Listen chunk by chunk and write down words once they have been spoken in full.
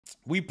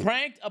We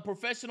pranked a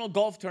professional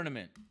golf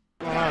tournament.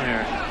 What's going on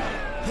here?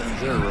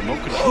 Is there a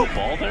remote control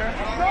ball there?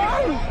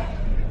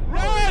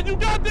 Run! You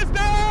got this,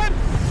 Dad!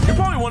 You're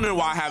probably wondering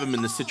why I have him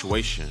in this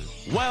situation.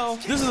 Well,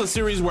 this is a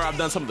series where I've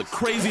done some of the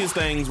craziest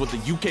things with the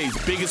UK's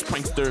biggest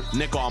prankster,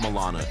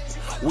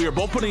 Niko. We are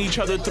both putting each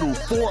other through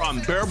 4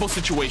 unbearable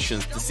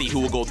situations to see who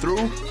will go through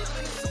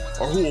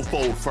or who will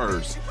fold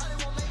first.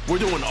 We're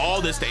doing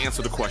all this to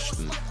answer the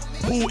question,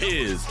 who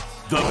is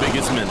the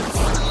biggest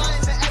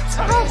menace?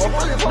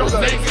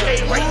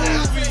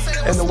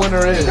 And the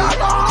winner is...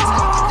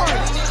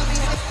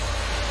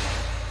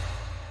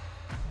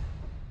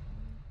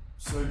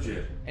 So,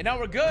 Jid. And now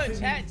we're good,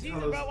 chat. Jesus,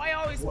 bro, why you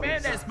always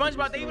spam that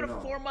SpongeBob? They even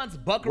a 4 months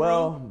buckaroo.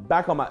 Well,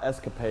 back on my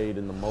escapade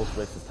in the most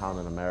racist town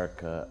in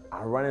America,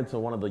 I ran into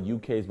one of the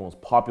UK's most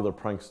popular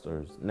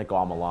pranksters,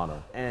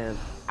 Niko, and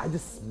I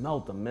just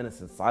smelled the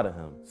menace inside of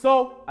him.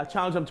 So I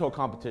challenged him to a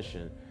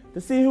competition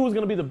to see who was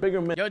gonna be the bigger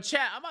menace. Yo,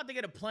 chat, I'm about to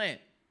get a plant.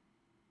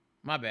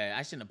 My bad,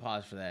 I shouldn't have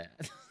paused for that.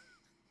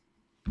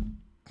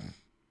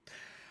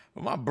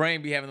 My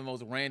brain be having the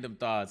most random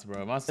thoughts,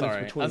 bro. I'm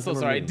sorry. I'm so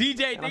sorry.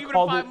 DJ, thank you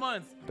for the 5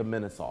 months. The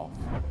menace off.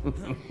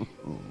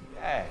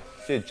 Yeah,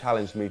 Jid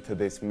challenged me to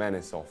this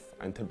menace off.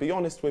 And to be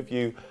honest with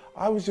you,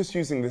 I was just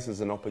using this as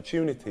an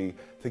opportunity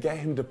to get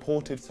him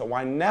deported so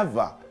I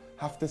never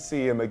have to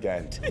see him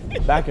again.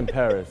 Back in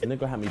Paris,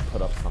 Niko had me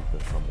put up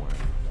something somewhere.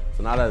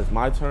 So now that it's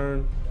my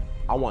turn,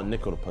 I want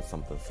Niko to put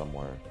something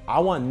somewhere. I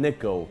want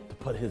Niko to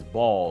put his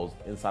balls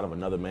inside of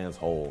another man's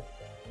hole.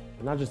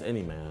 And not just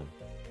any man.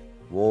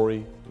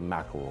 Rory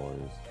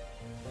McIlroy's.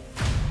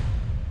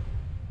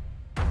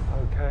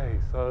 Okay,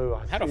 so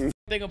I How the see f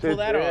they gonna pull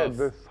that off?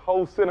 This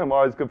whole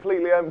cinema is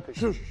completely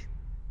empty.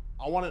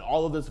 I wanted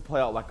all of this to play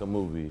out like a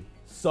movie.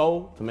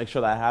 So, to make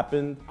sure that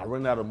happened, I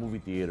rented out a movie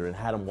theater and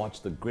had him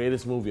watch the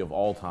greatest movie of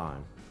all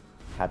time,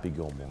 Happy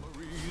Gilmore.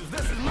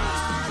 This is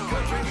my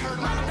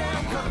country, my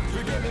damn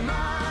country, give me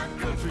my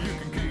country, you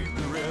can keep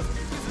the rest.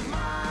 This is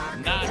my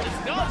Nah,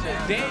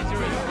 nostalgia's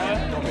dangerous,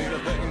 bro. Don't make a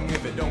thing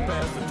if it don't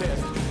pass the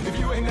test. If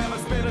you ain't never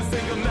spent a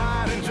single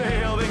night in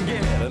jail, then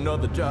get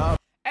another job.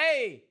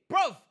 Hey,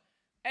 bro.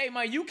 Hey,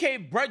 my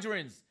UK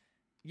brethrens.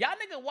 Y'all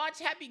nigga watch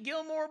Happy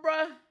Gilmore,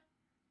 bruh?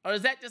 Or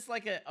is that just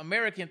like an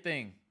American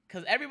thing?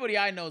 Because everybody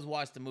I know has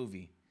watched the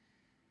movie.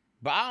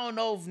 But I don't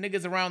know if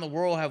niggas around the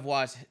world have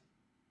watched...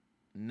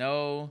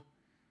 No.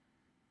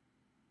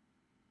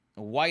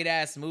 A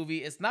white-ass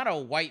movie. It's not a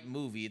white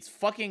movie. It's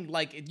fucking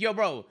like... Yo,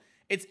 bro.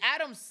 It's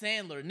Adam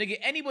Sandler. Nigga,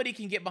 anybody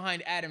can get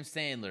behind Adam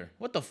Sandler.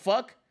 What the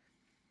fuck?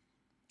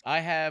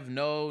 I have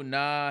no,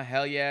 nah,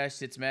 hell yeah,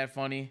 shit's mad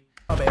funny.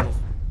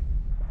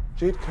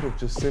 Jid could have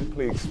just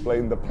simply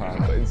explained the plan,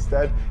 but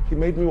instead, he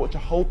made me watch a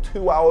whole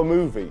 2-hour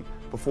movie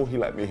before he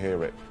let me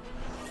hear it.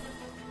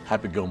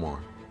 Happy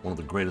Gilmore, one of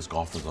the greatest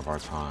golfers of our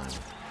time.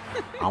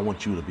 I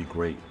want you to be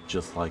great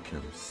just like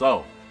him.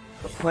 So,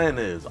 the plan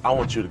is, I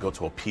want you to go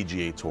to a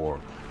PGA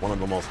Tour, one of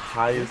the most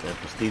highest and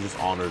prestigious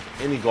honors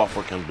any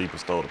golfer can be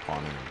bestowed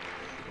upon him.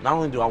 Not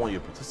only do I want you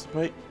to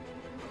participate,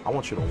 I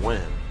want you to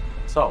win.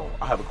 So,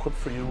 I have equipped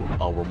for you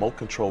a remote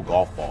control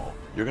golf ball.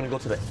 You're gonna go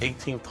to the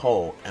 18th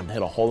hole and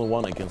hit a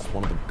hole-in-one against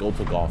one of the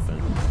go-to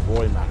golfing,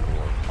 Rory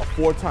McIlroy, a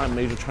 4-time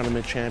major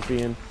tournament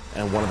champion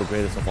and one of the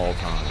greatest of all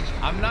time.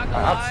 I'm not gonna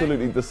I lie.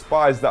 absolutely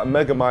despise that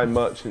Megamind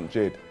merchant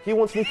Jid. He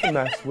wants me to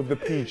mess with the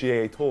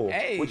PGA Tour,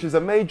 which is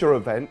a major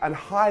event and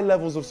high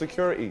levels of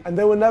security. And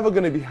they were never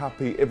gonna be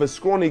happy if a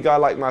scrawny guy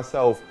like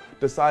myself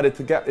decided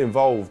to get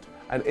involved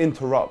and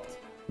interrupt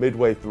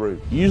midway through.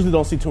 You usually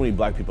don't see too many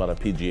black people at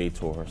a PGA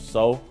Tour,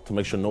 so to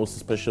make sure no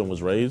suspicion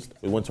was raised,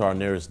 we went to our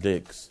nearest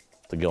Dick's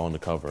to go on the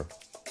cover.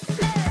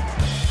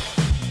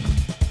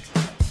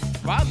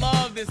 I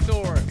love this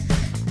store.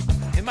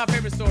 It's my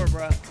favorite store,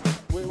 bro.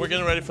 We're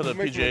getting ready for the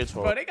PGA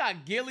Tour. Bro, they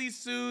got ghillie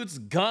suits,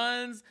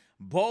 guns,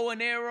 bow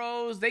and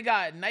arrows. They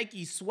got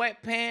Nike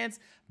sweatpants,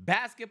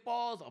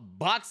 basketballs,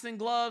 boxing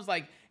gloves.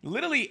 Like,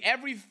 literally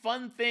every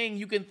fun thing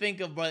you can think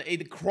of, bro.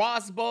 The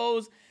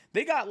crossbows.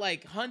 They got,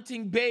 like,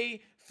 hunting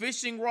bait,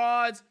 fishing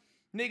rods.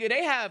 Nigga,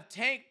 they have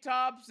tank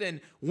tops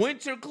and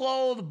winter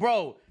clothes.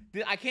 Bro,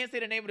 I can't say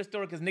the name of the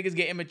store because niggas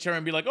get immature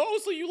and be like, oh,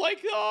 so you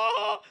like,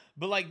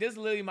 But, like, this is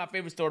literally my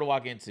favorite store to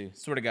walk into.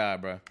 Swear to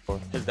God, bro.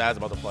 His dad's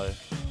about to play.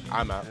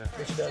 I'm out.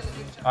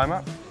 I'm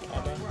up.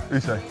 Who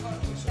say?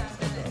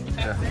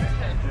 Yeah.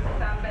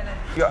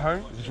 You at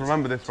home? Just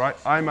remember this, right?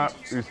 I'm at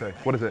Usay.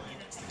 What is it?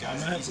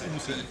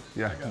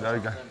 Yeah, there we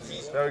go.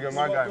 There we go,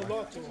 my guy.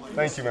 Man.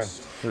 Thank you, man.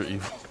 You're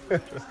evil.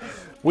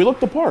 We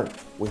looked the part.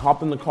 We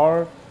hopped in the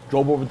car,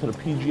 drove over to the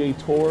PGA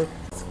Tour,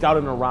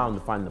 scouting around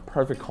to find the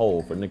perfect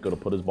hole for Niko to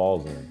put his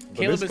balls in.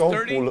 But this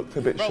golf ball looked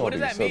a bit shoddy,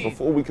 so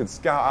before we could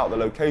scout out the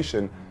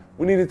location,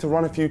 we needed to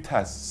run a few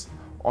tests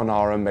on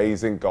our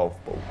amazing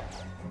golf ball.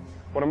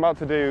 What I'm about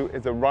to do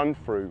is a run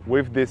through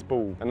with this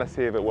ball, and let's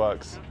see if it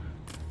works.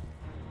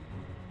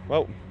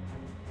 Well,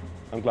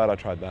 I'm glad I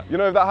tried that. You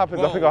know, if that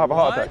happens, I think I'll have a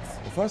heart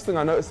attack. The first thing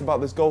I noticed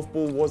about this golf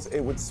ball was it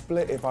would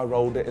split if I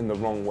rolled it in the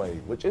wrong way,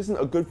 which isn't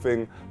a good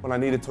thing when I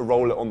needed to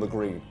roll it on the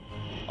green.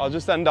 I'll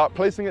just end up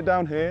placing it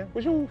down here,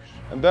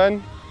 and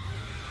then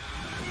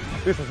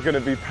This is going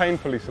to be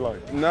painfully slow.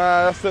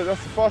 Nah, that's the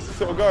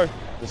fastest it'll go.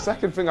 The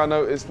second thing I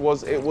noticed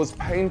was it was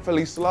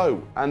painfully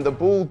slow, and the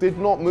ball did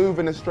not move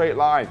in a straight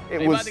line.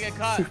 It was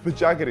super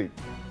jaggedy.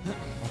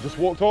 I just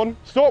walked on.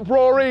 Stop,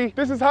 Rory.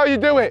 This is how you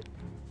do it.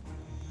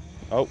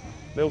 Oh,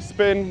 little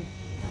spin,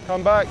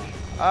 come back,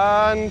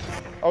 and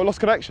oh, lost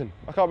connection.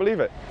 I can't believe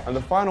it. And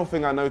the final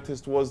thing I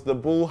noticed was the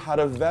ball had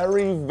a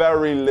very,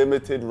 very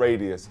limited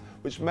radius,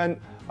 which meant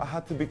I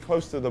had to be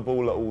close to the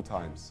ball at all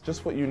times.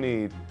 Just what you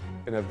need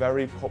in a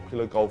very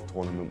popular golf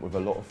tournament with a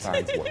lot of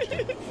fans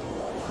watching.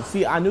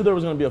 See, I knew there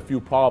was going to be a few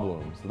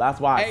problems. That's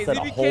why I set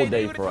a whole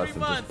day for us to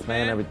just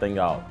plan everything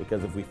out.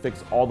 Because if we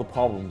fix all the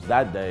problems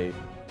that day,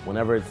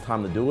 whenever it's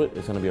time to do it,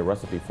 it's going to be a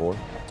recipe for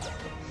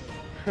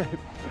it.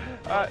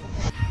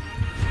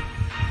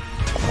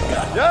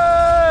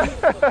 Yeah!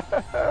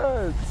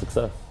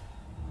 Success.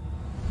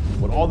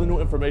 With all the new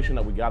information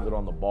that we gathered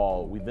on the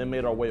ball, we then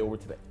made our way over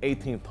to the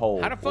 18th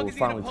hole. How the fuck is he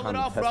gonna pull it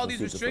off with all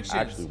these restrictions?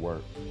 Actually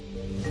work.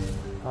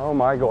 Oh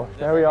my gosh,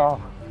 there we are.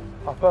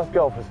 Our first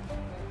golfers.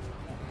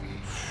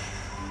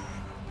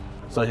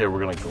 So here,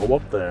 we're gonna go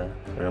up there.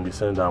 We're gonna be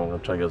sitting down. We're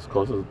gonna try to get as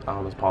close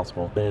down as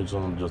possible. Then you're just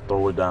gonna just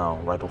throw it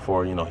down right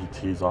before, you know, he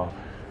tees off.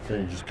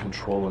 Then you're just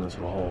controlling this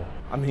hole.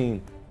 I mean,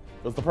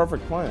 it was the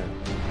perfect plan.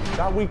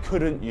 That we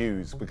couldn't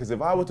use, because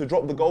if I were to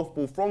drop the golf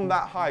ball from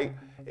that height,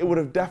 it would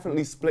have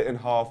definitely split in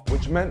half,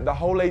 which meant the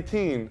hole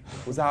 18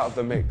 was out of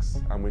the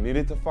mix, and we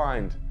needed to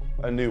find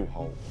a new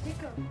hole.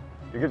 Niko.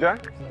 You good,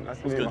 Jack? Nice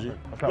to meet you. Good,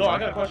 G. No, I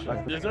got a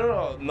question. Is there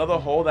another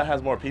hole that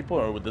has more people,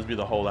 or would this be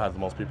the hole that has the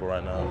most people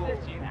right now?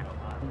 15.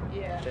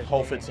 Yeah.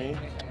 Hole 15?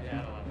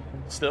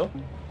 Still?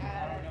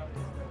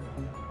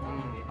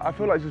 I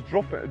feel like just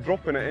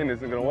dropping it in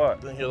isn't gonna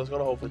work. Then here, let's go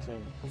to hole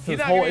 15.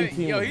 Since hole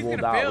 18 was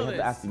ruled out, we had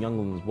to ask the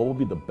younglings what would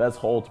be the best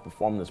hole to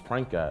perform this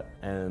prank at.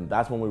 And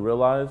that's when we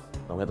realized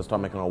that we had to start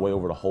making our way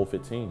over to hole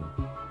 15.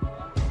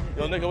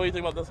 Yo, Niko, what do you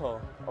think about this hole?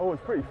 Oh,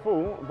 it's pretty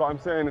full, but I'm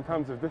saying in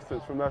terms of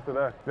distance from there to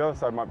there. The other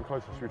side might be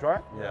closer. Should we try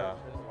it? Yeah.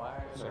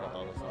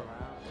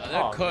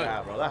 They're cooked.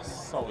 Yeah, bro, that's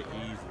so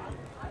easy.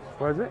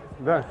 Where is it?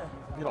 There.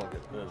 You don't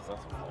get this,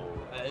 that's a hole.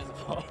 That is a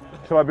hole.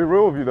 Shall I be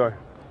real with you though?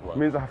 What? It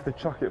means I have to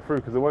chuck it through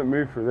because it won't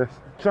move through this.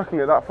 Chucking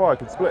it that far, it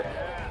could split.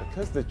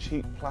 Because the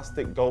cheap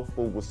plastic golf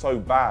ball was so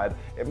bad,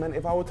 it meant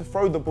if I were to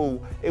throw the ball,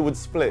 it would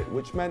split,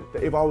 which meant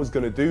that if I was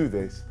going to do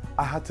this,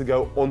 I had to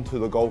go onto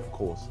the golf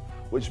course,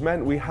 which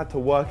meant we had to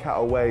work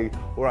out a way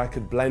where I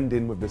could blend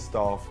in with the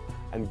staff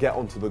and get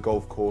onto the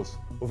golf course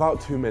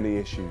without too many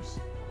issues.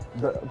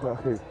 But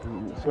okay,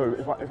 so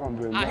if I'm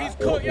doing that... He's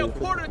cooked. Yo,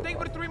 Porter, thank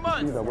you for the 3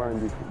 months. They're wearing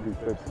these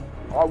bibs.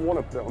 I want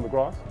to put it on the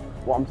grass.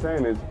 What I'm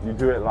saying is, you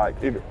do it like,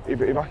 if I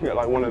can get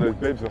like one of those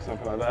bibs or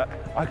something like that,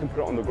 I can put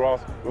it on the grass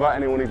without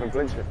anyone even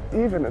flinching.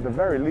 Even at the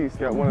very least,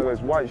 get one of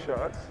those white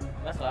shirts.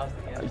 That's what I was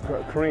thinking.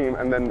 Put cream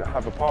and then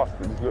have a pass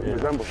that just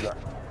resembles that.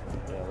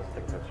 Yeah, let's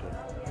take that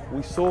shit.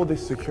 We saw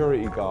this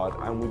security guard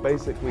and we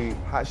basically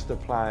hatched a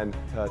plan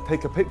to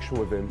take a picture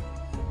with him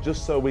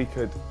just so we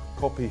could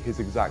copy his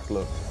exact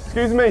look.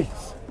 Excuse me.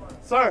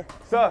 Sir.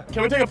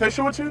 Can we take a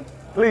picture with you?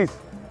 Please.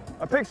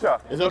 A picture.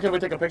 Is it okay if we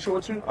take a picture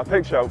with you? A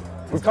picture.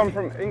 We come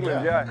from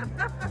England, yeah.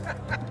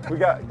 We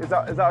got, is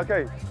that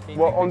okay?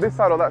 Well, on this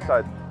side or that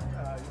side?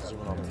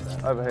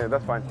 Over here,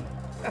 that's fine.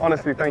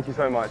 Honestly, thank you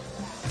so much.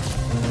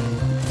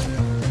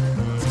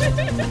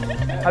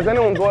 Has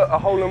anyone got a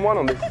hole-in-one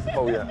on this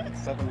hole yet?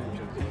 7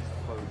 inches.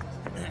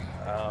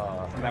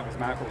 That was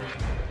Mackerel.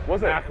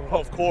 Was it? Mackerel,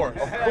 of course.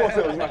 Of course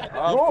it was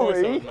Mackerel.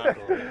 Rory?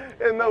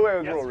 In no way it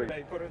was Rory.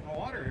 Yesterday, put it in the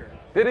water here.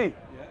 Did he?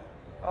 Yeah.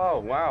 Oh,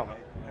 wow.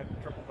 I had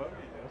a triple bogey.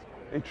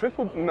 He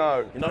tripled?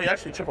 No. You know, he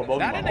actually triple bogeyed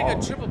That my nigga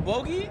mom. triple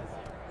bogey?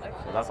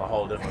 So that's a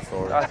whole different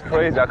story. That's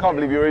crazy. I can't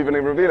believe you were even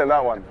revealing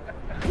that one.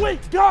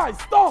 Wait, guys,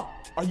 stop!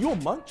 Are you a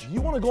munch? You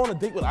want to go on a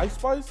date with Ice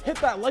Spice? Hit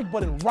that like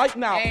button right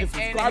now and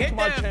subscribe to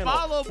my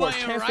channel for a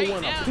chance to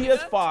win a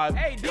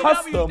PS5,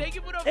 custom, and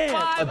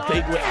a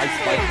date with Ice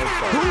Spice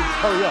herself.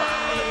 Hurry up.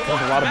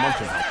 There's a lot of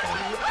munching out there.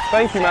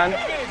 Thank you, man.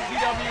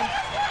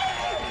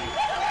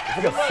 It's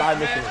like a side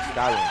mission in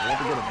Skyrim. We have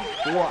to get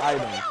him 4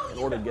 items in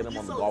order to get him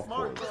on the golf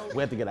course.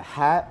 We have to get a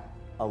hat,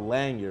 a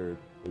lanyard,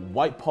 a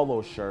white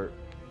polo shirt,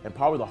 and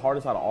probably the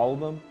hardest out of all of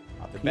them,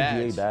 a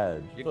PGA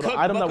badge. So the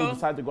item that we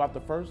decided to go after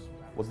first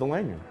was the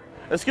lanyard.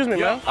 Excuse me,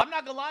 man. I'm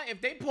not gonna lie,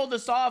 if they pull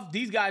this off,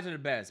 these guys are the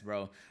best,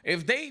 bro.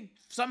 If they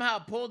somehow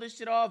pull this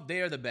shit off,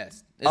 they are the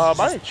best.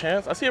 By any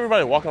chance, I see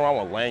everybody walking around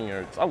with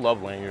lanyards. I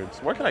love lanyards.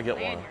 Where can I get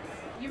one?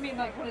 You mean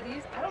like one of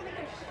these? I don't think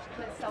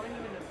they're selling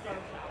them in the pro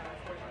shop,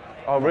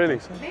 unfortunately. Oh, really?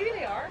 Maybe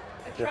they are.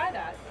 Try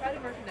that. Try the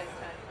merchandise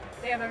tent.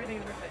 They have everything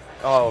in the merchandise tent.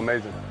 Oh,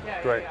 amazing.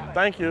 Yeah, Great. yeah.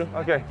 Thank you.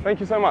 Okay, thank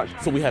you so much.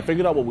 So we had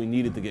figured out what we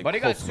needed to get But they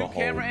got close to the 2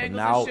 hole, camera but angles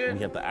now and shit? we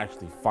have to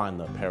actually find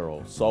the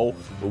apparel. So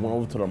we went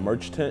over to the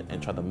merch tent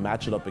and tried to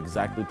match it up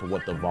exactly to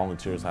what the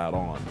volunteers had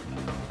on.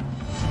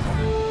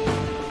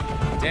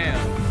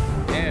 Damn.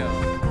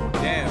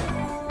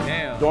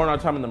 During our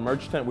time in the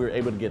merch tent, we were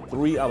able to get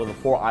 3 out of the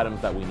 4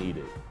 items that we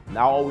needed.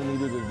 Now all we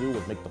needed to do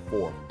was make the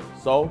 4th.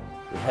 So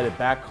we headed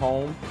back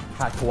home,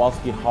 had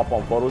Kowalski hop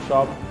on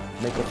Photoshop,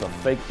 make us a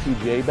fake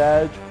PGA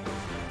badge,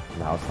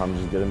 Now it's time to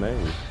just get it made.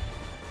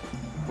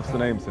 What's the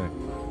name, say?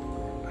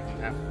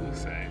 Have to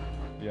say.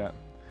 Yeah.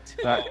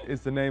 That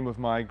is the name of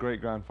my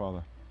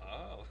great-grandfather.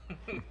 Oh,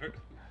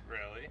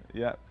 really?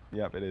 Yep,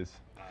 it is.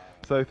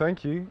 So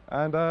thank you,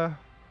 and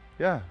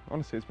yeah,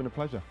 honestly, it's been a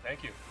pleasure.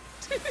 Thank you.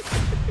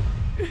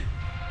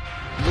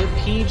 The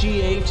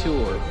PGA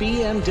Tour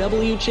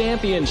BMW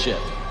Championship.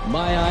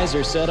 My eyes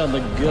are set on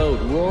the GOAT,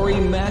 Rory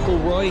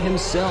McIlroy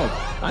himself.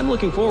 I'm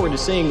looking forward to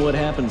seeing what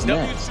happens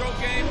next.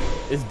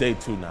 It's day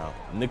 2 now.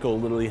 Niko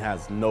literally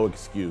has no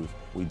excuse.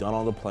 We done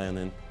all the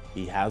planning.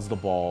 He has the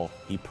ball.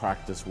 He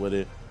practiced with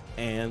it,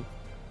 and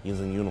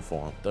he's in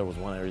uniform. There was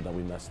one area that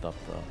we messed up,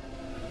 though.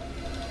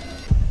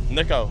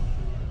 Niko,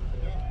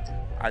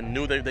 I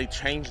knew they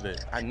changed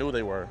it. I knew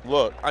they were.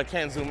 Look, I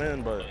can't zoom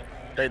in, but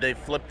they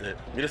flipped it.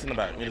 Meet us in the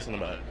back. Meet us in the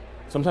back.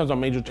 Sometimes on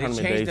major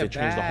tournament days, they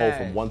change the hole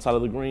from one side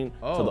of the green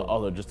to the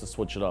other just to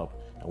switch it up,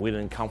 and we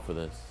didn't count for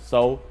this.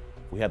 So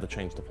we had to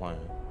change the plan.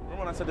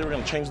 Remember when I said they were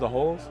gonna change the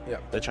holes? Yeah.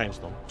 They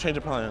changed them. Change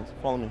the plans.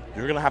 Follow me.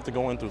 You're gonna have to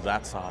go in through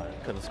that side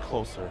because it's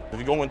closer. If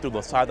you go in through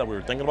the side that we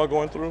were thinking about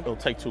going through, it'll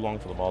take too long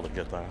for the ball to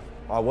get there.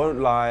 I won't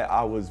lie,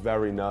 I was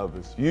very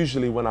nervous.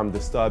 Usually when I'm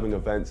disturbing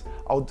events,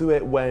 I'll do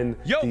it when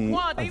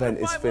the event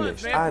is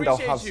finished, and I'll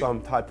have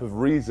some type of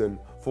reason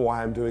for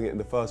why I'm doing it in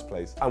the first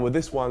place. And with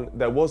this one,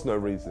 there was no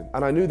reason.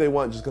 And I knew they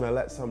weren't just gonna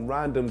let some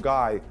random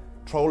guy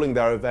trolling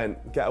their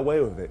event get away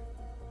with it.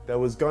 There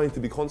was going to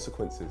be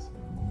consequences,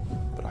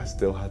 but I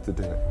still had to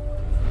do it.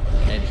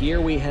 And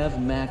here we have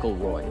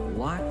McIlroy,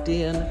 locked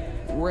in,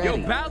 ready,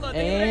 and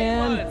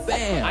bam!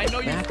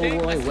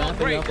 McIlroy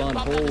wrapping up on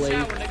hole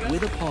 8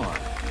 with a par.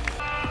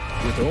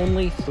 With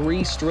only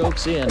 3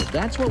 strokes in,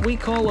 that's what we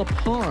call a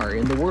par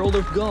in the world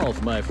of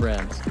golf, my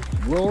friends.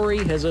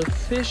 Rory has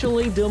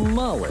officially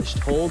demolished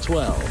hole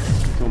 12.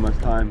 It's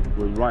almost time.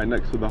 We're right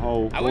next to the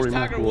hole. Rory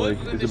McIlroy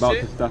is about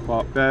to step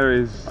up. There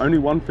is only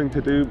one thing to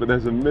do, but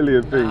there's a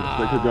million things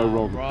that could go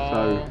wrong.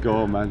 So go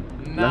on, man.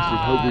 Let's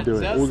just hope we do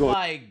it. Just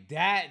like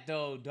that,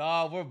 though,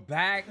 dog. We're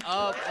back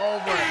up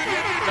over 13.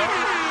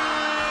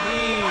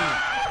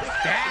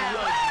 That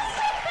was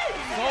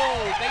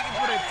Soul. Thank you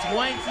for the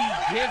 20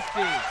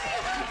 gifted.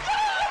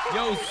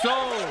 Yo,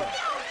 Soul.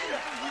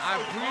 I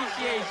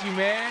appreciate you,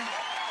 man.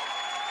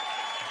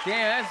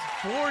 Damn, that's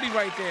 40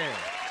 right there.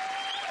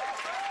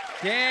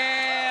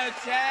 Damn,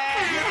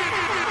 Chad.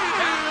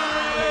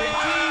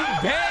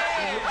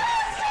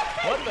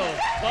 What the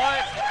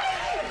fuck?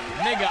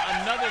 Nigga,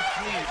 another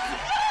tweet.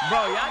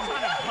 Bro, y'all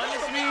trying to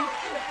punish me?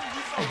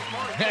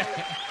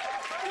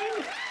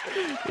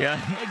 Yeah,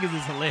 niggas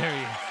is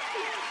hilarious.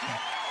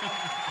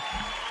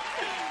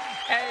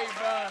 Hey,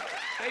 bro.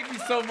 Thank you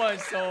so much,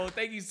 Soul.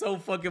 Thank you so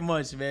fucking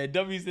much, man.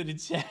 W's in the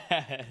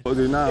chat. What I'll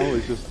do now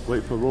is just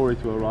wait for Rory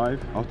to arrive.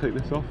 I'll take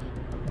this off.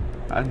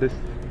 And it's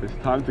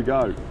time to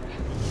go.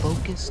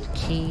 Focused,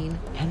 keen,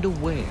 and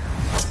aware.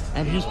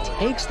 And he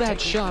takes that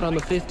shot on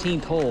the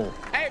 15th hole.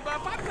 Hey, but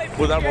if I play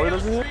Was that Rory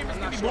doesn't hit? it's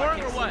gonna be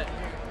boring or what?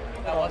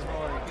 That was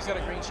Rory. He's got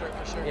a green shirt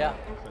for sure. Yeah.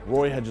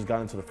 Rory had just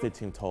gotten to the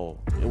 15th hole.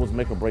 It was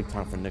make or break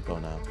time for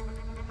Niko now.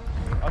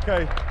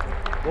 Okay,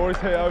 Rory's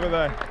hit over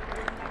there.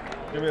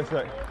 Give me a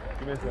sec.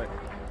 Give me a sec.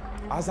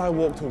 As I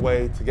walked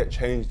away to get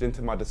changed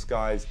into my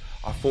disguise,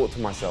 I thought to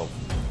myself,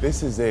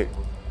 this is it.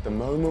 The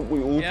moment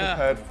we all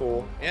prepared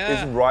for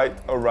is right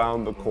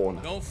around the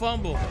corner. Don't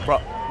fumble.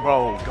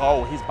 Bro,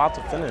 go. He's about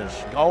to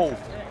finish. Go.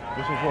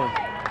 Which one's Rory?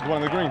 The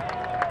one on the green.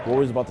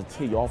 Rory's about to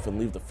tee off and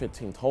leave the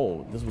 15th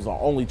hole. This was our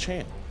only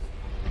chance.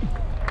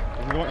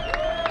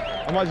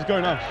 I might just go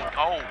now.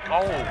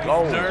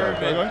 Go.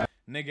 Nervous.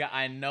 Nigga,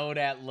 I know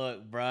that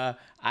look, bruh.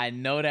 I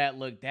know that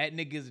look. That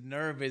nigga's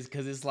nervous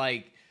because it's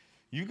like,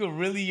 you can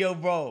really, yo,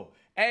 bro.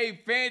 Hey,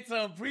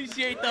 Phantom,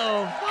 appreciate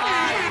those 5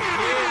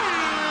 gifts.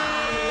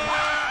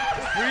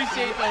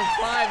 Appreciate those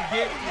 5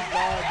 gifts,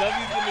 dog.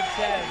 W's in the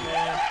chat,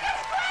 man.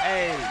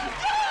 Hey.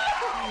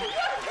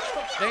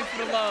 Thanks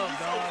for the love,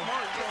 dog.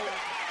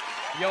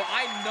 Yo,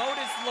 I know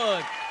this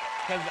look.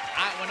 Because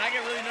when I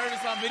get really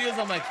nervous on videos,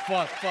 I'm like,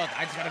 fuck.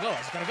 I just gotta go. I'm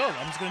just gonna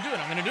do it.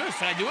 I'm gonna do it.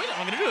 Should I do it?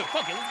 I'm gonna do it.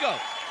 Fuck it, let's go.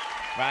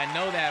 But I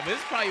know that, but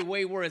it's probably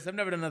way worse. I've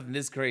never done nothing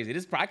this crazy.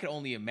 I could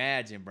only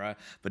imagine, bro.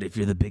 But if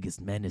you're the biggest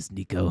menace,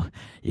 Niko,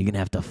 you're gonna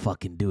have to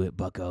fucking do it,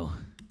 bucko.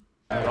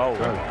 Oh,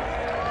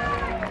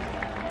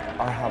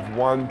 I have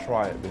one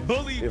try at this.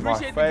 Bully, if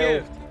I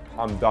fail,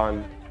 I'm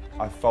done.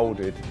 I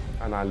folded,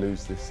 and I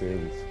lose this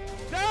series.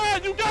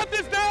 Dad, you got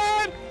this,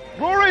 Dad!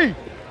 Rory!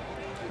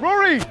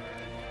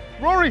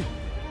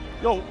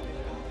 Yo,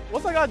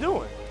 what's that guy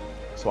doing?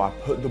 So I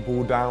put the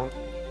ball down,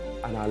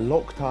 and I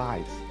locked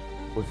eyes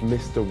with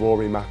Mr.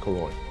 Rory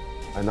McIlroy.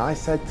 And I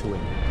said to him,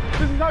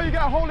 this is how you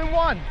get a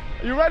hole-in-one.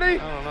 Are you ready?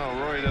 I don't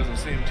know. Rory doesn't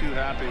seem too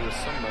happy with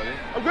somebody.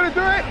 I'm gonna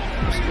do it.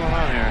 What's going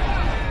on here?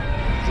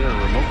 Is there a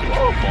remote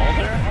control ball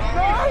there?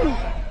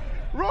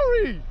 No!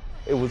 Rory!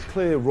 It was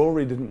clear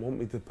Rory didn't want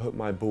me to put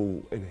my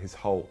ball in his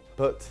hole,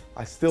 but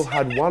I still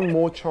had one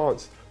more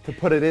chance to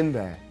put it in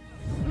there.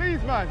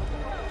 Please, man.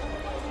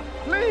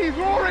 Please,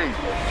 Rory!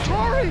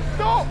 Rory,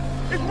 stop!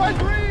 It's my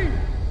dream!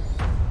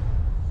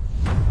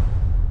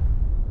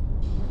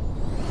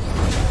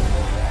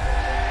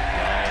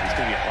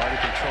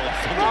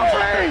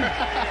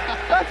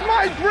 That's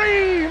my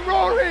dream,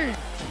 Rory!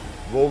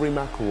 Rory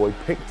McIlroy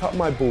picked up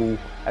my ball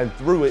and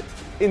threw it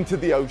into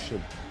the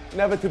ocean,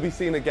 never to be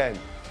seen again,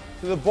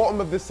 to the bottom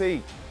of the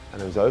sea,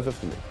 and it was over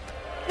for me.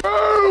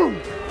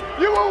 Boom!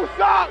 You all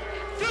suck!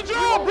 Good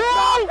job,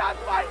 bro! That's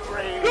my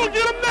dream! You'll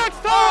get him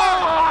next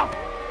time!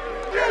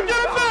 You'll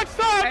Get him next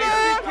time,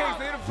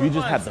 man! You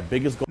just had the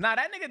biggest goal. Nah,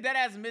 that nigga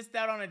deadass missed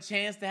out on a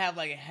chance to have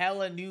like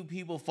hella new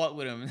people fuck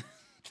with him.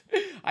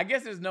 I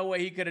guess there's no way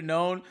he could have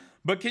known.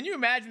 But can you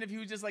imagine if he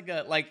was just like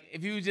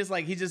if he was just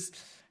like, he just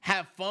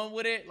have fun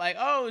with it? Like,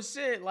 oh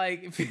shit,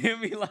 like, you feel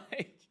me?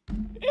 Like,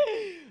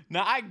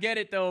 nah, I get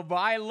it though, but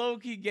I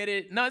low-key get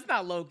it. No, it's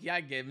not low-key,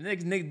 I get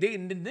it.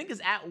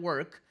 Niggas at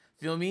work,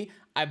 feel me?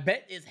 I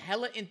bet it's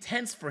hella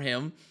intense for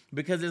him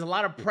because there's a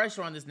lot of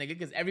pressure on this nigga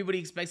because everybody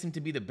expects him to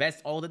be the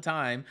best all the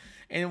time.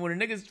 And when a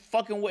nigga's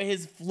fucking with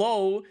his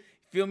flow,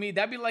 feel me?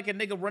 That'd be like a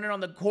nigga running on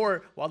the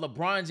court while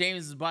LeBron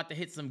James is about to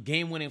hit some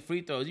game-winning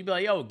free throws. You'd be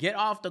like, yo, get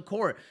off the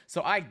court.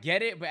 So I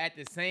get it, but at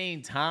the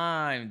same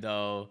time,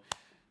 though,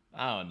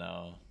 I don't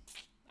know.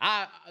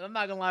 I'm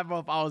not gonna lie, bro.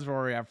 If I was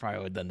Rory, I probably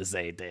would have done the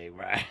same thing,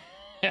 bro.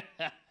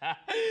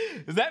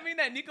 Does that mean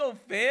that Niko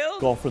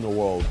failed? Golfer in the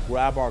world,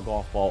 grab our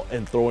golf ball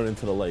and throw it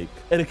into the lake.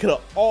 And it could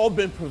have all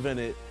been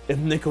prevented if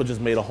Niko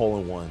just made a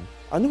hole-in-one.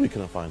 I knew we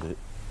couldn't find it.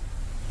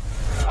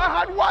 I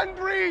had one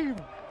dream!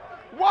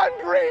 One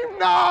dream!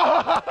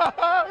 No!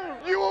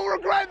 You will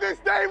regret this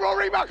day,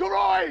 Rory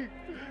McIlroy!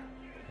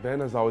 Then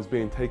as I was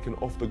being taken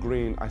off the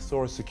green, I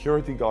saw a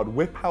security guard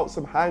whip out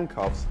some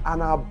handcuffs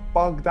and I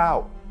bugged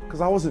out because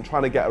I wasn't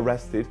trying to get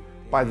arrested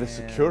by the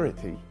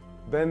security.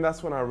 Then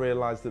that's when I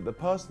realized that the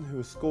person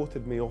who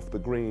escorted me off the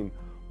green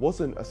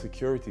wasn't a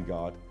security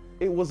guard.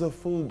 It was a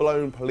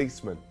full-blown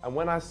policeman. And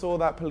when I saw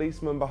that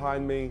policeman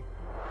behind me,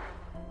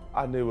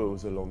 I knew it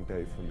was a long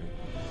day for me.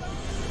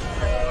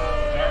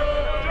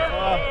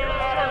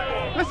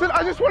 Listen,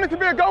 I just wanted to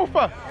be a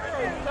golfer.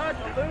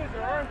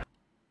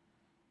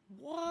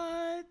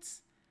 What?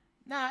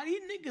 Nah,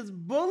 these niggas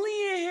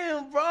bullying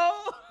him, bro.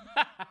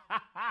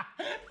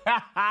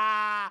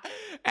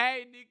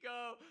 Hey,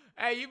 Niko.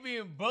 Hey, you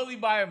being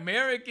bullied by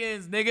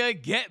Americans,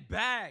 nigga. Get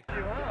back.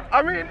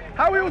 I mean,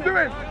 how are we all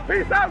doing?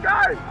 Peace out,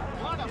 guys.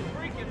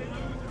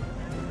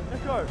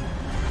 Niko.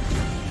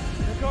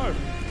 Niko.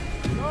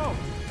 No.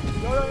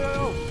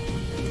 No.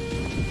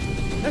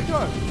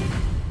 Niko.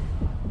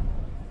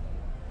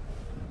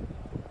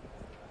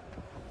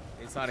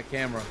 They saw the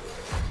camera.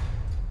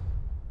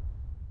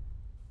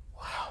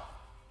 Wow.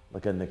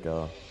 Look at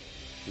Niko.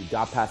 He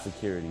got past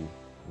security,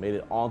 made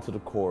it onto the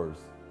course,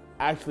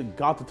 actually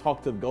got to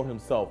talk to the GOAT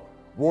himself,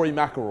 Rory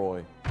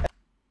McIlroy.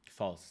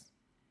 False.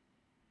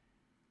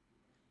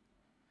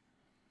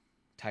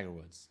 Tiger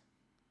Woods.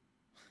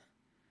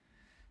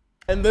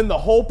 And then the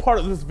whole part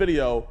of this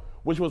video,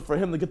 which was for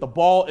him to get the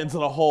ball into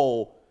the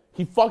hole,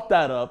 he fucked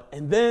that up,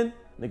 and then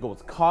Niko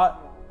was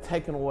caught,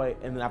 taken away,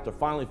 and then after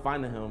finally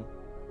finding him,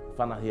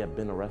 found out he had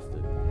been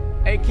arrested.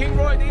 Hey, King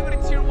Roy, thank you for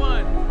the tier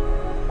 1.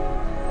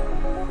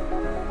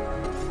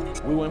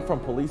 We went from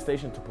police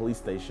station to police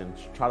station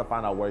to try to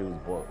find out where he was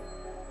booked.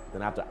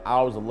 Then after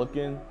hours of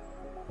looking,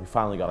 we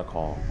finally got a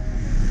call.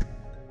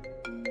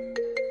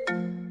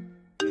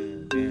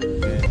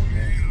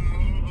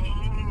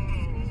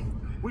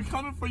 We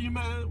coming for you,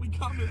 man. We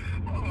coming.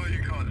 Oh,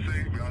 you can't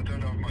save me. I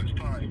don't have much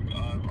time.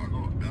 I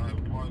got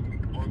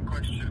one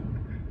question.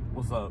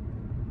 What's up?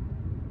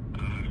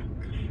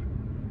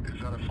 Is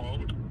that a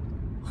fault?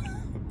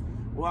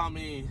 Well, I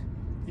mean,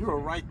 you were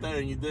right there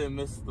and you didn't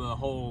miss the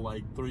hole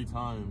like 3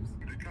 times.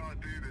 You can't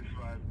do this,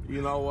 man.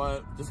 You know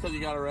what? Just because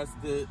you got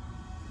arrested,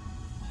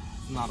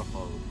 it's not a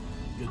fault.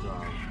 Good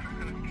job.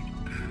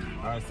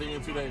 All right, see you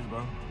in 2 days,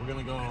 bro. We're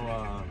gonna go,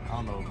 I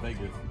don't know,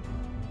 Vegas.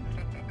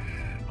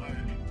 All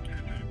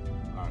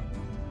right.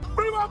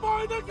 Bring my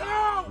boy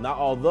Niko! Now,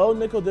 although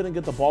Niko didn't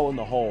get the ball in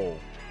the hole,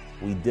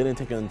 we didn't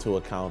take into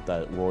account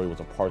that Rory was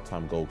a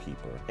part-time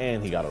goalkeeper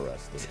and he got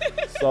arrested.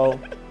 So,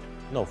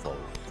 no fault.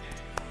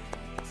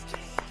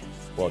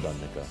 Well done,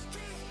 Niko.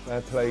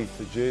 Fair play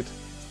to Jid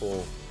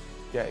for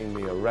getting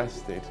me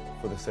arrested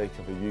for the sake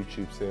of a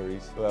YouTube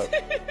series. But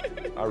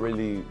I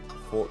really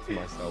thought to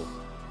myself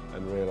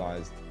and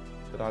realized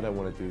that I don't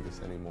want to do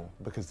this anymore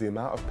because the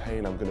amount of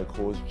pain I'm going to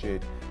cause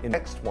Jid in the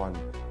next one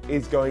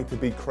is going to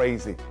be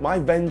crazy. My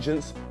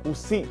vengeance will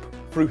seep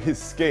through his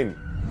skin.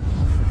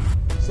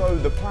 So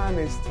the plan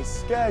is to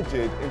scare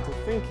Jid into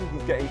thinking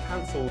he's getting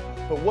cancelled,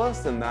 but worse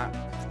than that,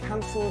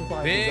 cancelled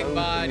by his own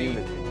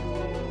community.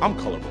 I'm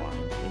colorblind,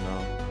 you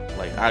know?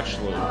 Like,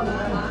 actually.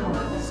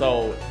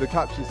 So the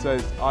caption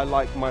says, I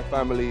like my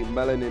family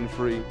melanin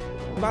free.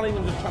 He's not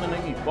even just trying to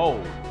make me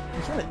bold.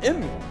 He's trying to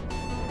end me.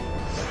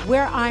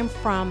 Where I'm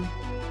from,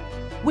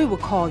 we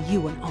would call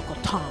you an Uncle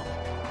Tom.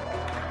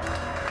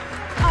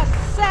 A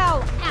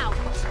sellout.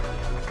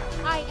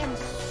 I am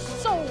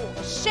so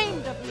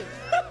ashamed of you.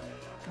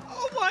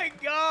 Oh my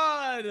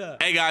God.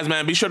 Hey guys,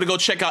 man, be sure to go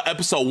check out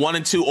episode 1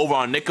 and 2 over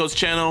on Niko's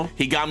channel.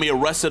 He got me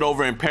arrested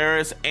over in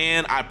Paris,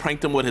 and I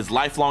pranked him with his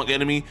lifelong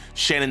enemy,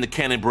 Shannon the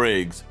Cannon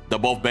Briggs. They're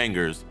both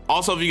bangers.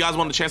 Also, if you guys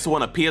want a chance to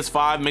win a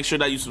PS5, make sure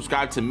that you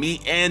subscribe to me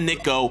and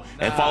Niko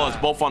and follow us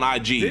both on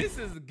IG. This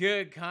is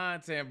good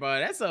content, bro.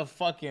 That's a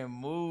fucking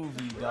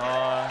movie,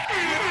 dog.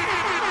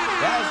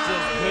 That's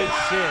just good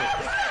shit.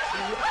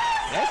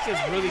 That's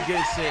just really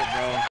good shit, bro.